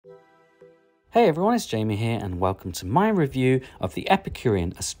Hey everyone, it's Jamie here and welcome to my review of the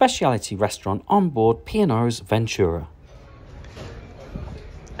Epicurean, a speciality restaurant on board P&O's Ventura.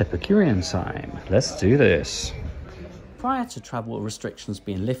 Epicurean time, let's do this. Prior to travel restrictions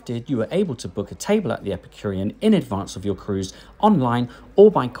being lifted, you were able to book a table at the Epicurean in advance of your cruise online or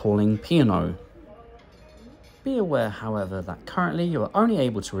by calling P&O. Be aware, however, that currently you are only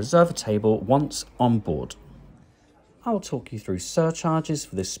able to reserve a table once on board. I will talk you through surcharges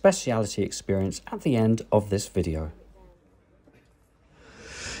for this speciality experience at the end of this video.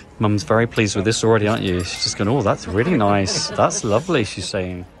 Mum's very pleased with this already, aren't you? She's just going, oh, that's really nice. That's lovely, she's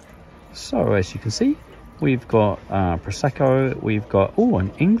saying. So, as you can see, we've got Prosecco. We've got, oh,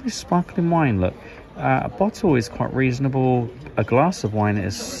 an English sparkling wine. Look, a bottle is quite reasonable. A glass of wine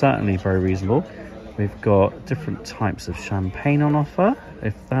is certainly very reasonable. We've got different types of champagne on offer,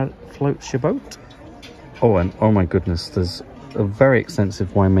 if that floats your boat. Oh, and oh my goodness, there's a very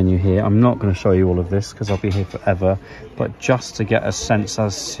extensive wine menu here. I'm not going to show you all of this because I'll be here forever, but just to get a sense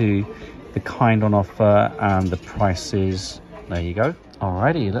as to the kind on offer and the prices, there you go.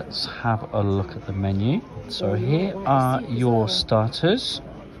 Alrighty, let's have a look at the menu. So here are your starters.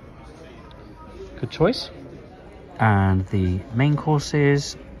 Good choice. And the main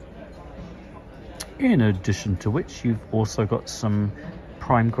courses, in addition to which you've also got some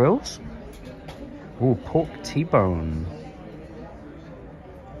prime grills. Oh, pork T-bone.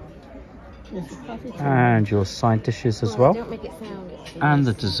 And your side dishes as well. And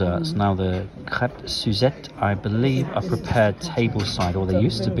the desserts. Now the crêpes Suzette, I believe, are prepared tableside, or they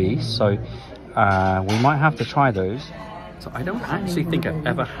used to be. So we might have to try those. So I don't actually think I've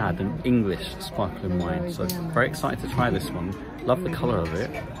ever had an English sparkling wine. So I'm very excited to try this one. Love the colour of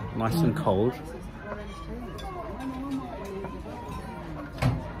it. Nice and cold.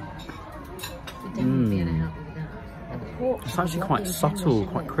 It's actually quite subtle,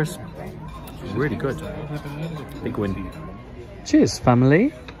 quite crisp. It's really good. Big win. Cheers,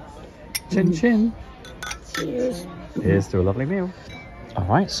 family. Chin chin. Cheers. Here's to a lovely meal. All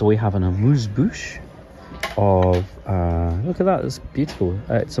right, so we have an amuse-bouche of, look at that, it's beautiful.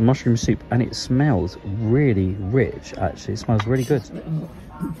 It's a mushroom soup and it smells really rich, actually. It smells really good.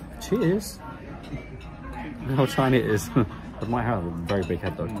 Cheers. How tiny it is. It might have a very big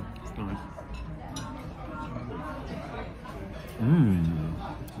head though.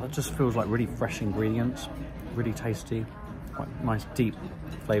 That just feels like really fresh ingredients, really tasty, quite nice deep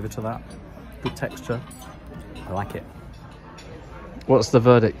flavour to that, good texture. I like it. What's the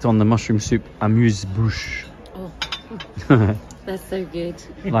verdict on the mushroom soup amuse-bouche? Oh, that's so good.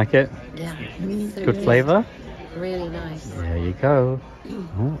 Like it? Yeah. So good flavour? Really nice. There you go.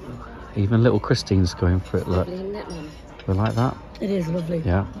 Oh, even little Christine's going for it, look. We like that. It is lovely.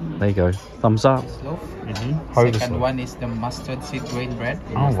 Yeah, there you go. Thumbs up. Second one is the mustard seed grain bread.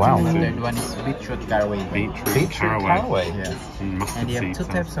 Oh wow. And the third one is beetroot caraway. Beetroot caraway. Yes. And you have two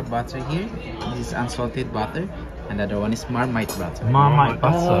types of butter here. This is unsalted butter, and the other one is Marmite butter. Marmite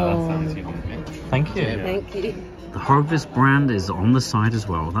butter. Oh. Thank you. Thank you. The Harvest brand is on the side as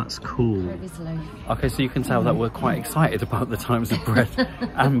well. That's cool. Okay, so you can tell that we're quite excited about the types of bread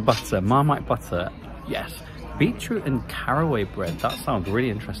and butter. Marmite butter, yes. Beetroot and caraway bread, that sounds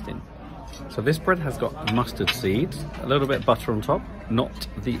really interesting. So this bread has got mustard seeds, a little bit of butter on top, not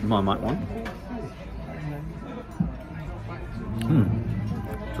the Marmite one.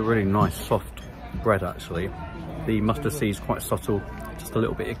 It's a really nice soft bread actually. The mustard seeds quite subtle, just a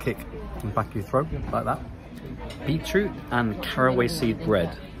little bit of kick in the back of your throat, like that. Beetroot and caraway seed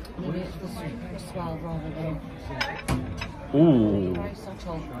bread. Ooh.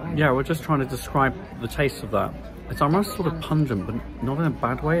 Yeah, we're just trying to describe the taste of that. It's almost sort of pungent, but not in a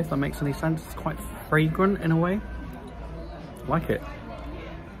bad way, if that makes any sense. It's quite fragrant in a way. Like it.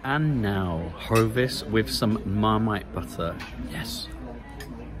 And now, Hovis with some Marmite butter. Yes.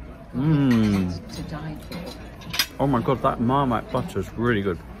 Oh my god, that Marmite butter is really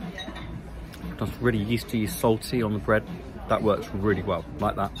good. That's really yeasty, salty on the bread. That works really well,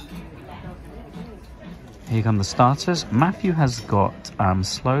 like that. Here come the starters. Matthew has got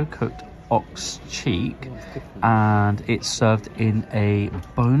slow cooked ox cheek and it's served in a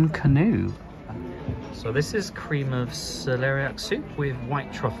bone canoe. So this is cream of celeriac soup with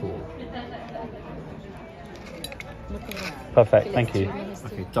white truffle. Perfect, thank you.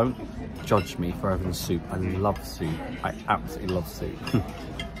 Okay, don't judge me for having soup. I love soup. I absolutely love soup.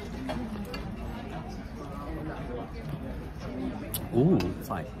 Ooh, it's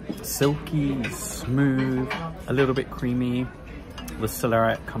like silky, smooth, a little bit creamy. The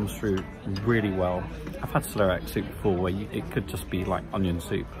celeriac comes through really well. I've had celeriac soup before where it could just be like onion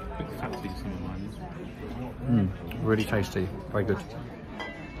soup. Really tasty, very good.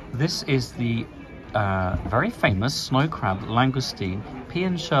 This is the very famous snow crab langoustine, pea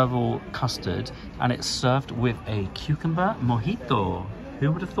and chervil custard, and it's served with a cucumber mojito.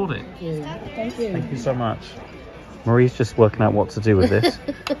 Who would have thought it? Thank you. Thank you. Thank you so much. Marie's just working out what to do with this.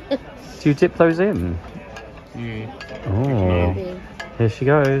 Do you dip those in? Oh, here she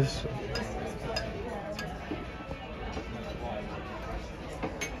goes.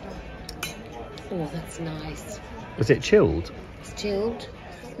 Oh, that's nice. Was it chilled? It's chilled.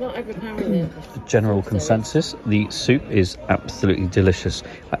 Not overpowering it. General consensus, the soup is absolutely delicious.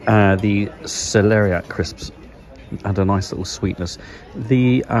 The celeriac crisps add a nice little sweetness.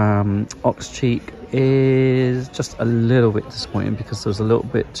 The ox cheek is just a little bit disappointing because there was a little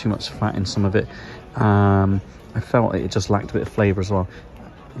bit too much fat in some of it. I felt it just lacked a bit of flavour as well.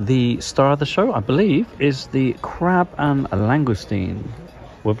 The star of the show, I believe, is the crab and langoustine.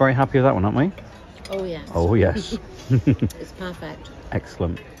 We're very happy with that one, aren't we? Oh, yes. Oh, yes. It's perfect.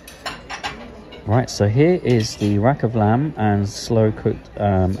 Excellent. Right, so here is the rack of lamb and slow cooked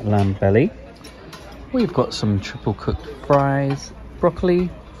lamb belly. We've got some triple cooked fries, broccoli,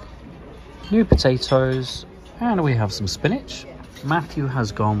 new potatoes, and we have some spinach. Matthew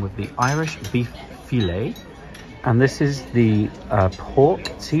has gone with the Irish beef filet, and this is the pork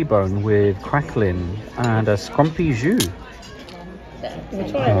T-bone with crackling and a scrumpy jus.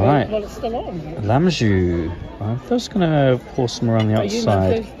 All right, Well, it's still on. lamb jus. I'm just going to pour some around the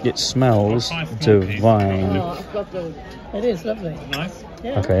outside. It smells divine. Oh, I've got the... It is lovely. Nice.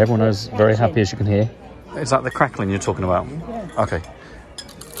 Yeah. Okay, everyone is very happy, as you can hear. Is that the crackling you're talking about? Yeah. Okay.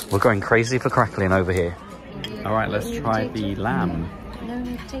 We're going crazy for crackling over here. All right, let's try the lamb. No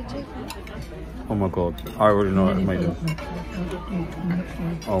potato. Oh my god, I already know it's amazing.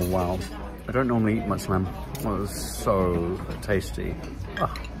 Oh wow. I don't normally eat much lamb. Oh, it was so tasty.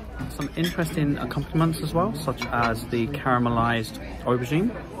 Oh, some interesting accompaniments as well, such as the caramelized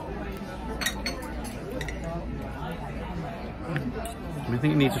aubergine. I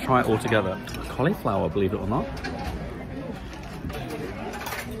think you need to try it all together. Cauliflower, believe it or not.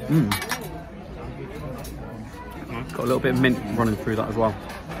 Got a little bit of mint running through that as well.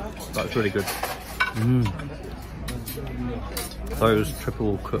 That's really good. Those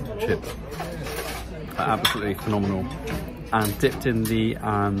triple cooked chips are absolutely phenomenal. And dipped in the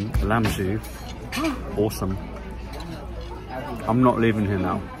lamb jus. Awesome. I'm not leaving here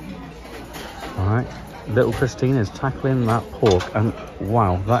now. All right. Little Christine is tackling that pork, and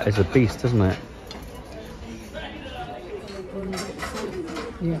wow, that is a beast, isn't it?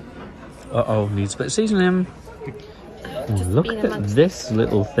 Yeah. Uh-oh, needs a bit of seasoning. Oh, look at this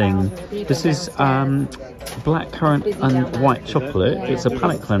little thing. This is blackcurrant and white chocolate. It's a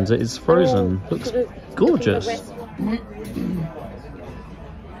palate cleanser. It's frozen. Looks gorgeous.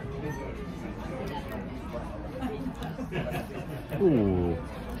 Ooh.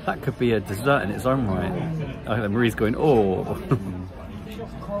 That could be a dessert in its own right. I think Marie's going, oh.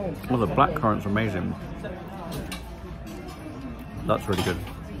 Well, the blackcurrant's amazing. That's really good.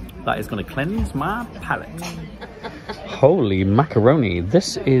 That is going to cleanse my palate. Holy macaroni.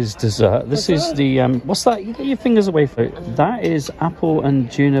 This is dessert. This is the, what's that? You get your fingers away from it. That is apple and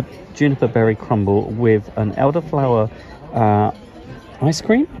juniper berry crumble with an elderflower ice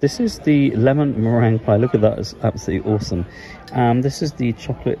cream. This is the lemon meringue pie. Look at that, it's absolutely awesome. This is the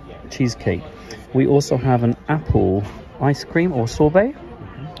chocolate cheesecake. We also have an apple ice cream or sorbet.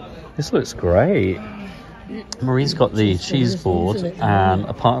 This looks great. Marie's got the cheese board, and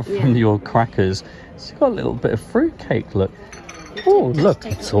apart from your crackers, she's got a little bit of fruit cake. Look. Oh, look,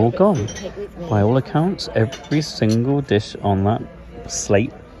 it's all gone. By all accounts, every single dish on that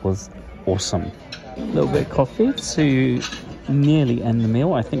slate was awesome. A little bit of coffee to nearly end the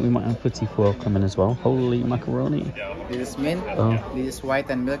meal. I think we might have petit four coming as well. Holy macaroni. This is mint. This is white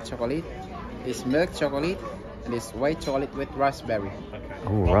and milk chocolate. This is milk chocolate. And this white chocolate with raspberry.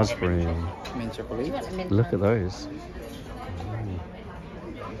 Oh, raspberry. Mint chocolate. Look at those.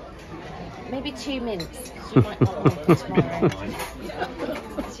 Maybe 2 mints. She might not want it tomorrow.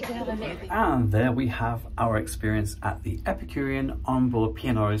 She can have a mint. And there we have our experience at the Epicurean on board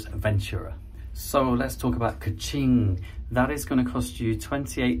P&O's Ventura. So let's talk about ka-ching. That is going to cost you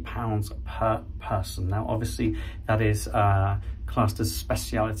 £28 per person. Now, obviously, that is classed as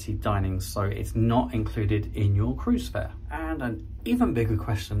speciality dining, so it's not included in your cruise fare. And an even bigger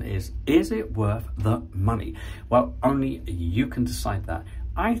question is it worth the money? Well, only you can decide that.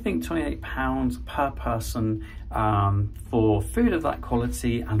 I think £28 per person for food of that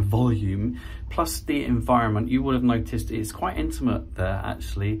quality and volume, plus the environment. You would have noticed it's quite intimate there,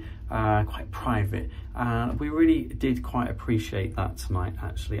 actually, quite private. We really did quite appreciate that tonight,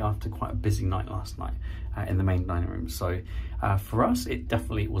 actually, after quite a busy night last night. in the main dining room. So for us, it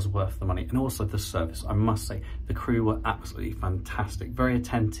definitely was worth the money. And also the service, I must say, the crew were absolutely fantastic, very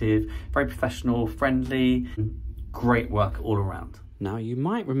attentive, very professional, friendly, great work all around. Now, you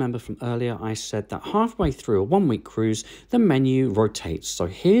might remember from earlier, I said that halfway through a 1-week cruise, the menu rotates. So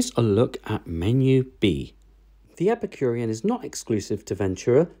here's a look at menu B. The Epicurean is not exclusive to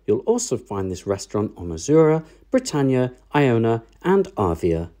Ventura. You'll also find this restaurant on Azura, Britannia, Iona and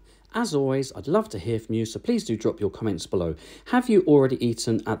Arvia. As always, I'd love to hear from you, so please do drop your comments below. Have you already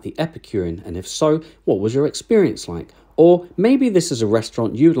eaten at the Epicurean? And if so, what was your experience like? Or maybe this is a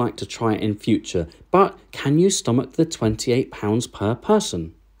restaurant you'd like to try in future, but can you stomach the £28 per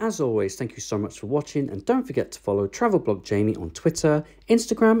person? As always, thank you so much for watching, and don't forget to follow Travel Blog Jamie on Twitter,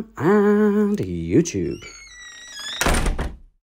 Instagram and YouTube.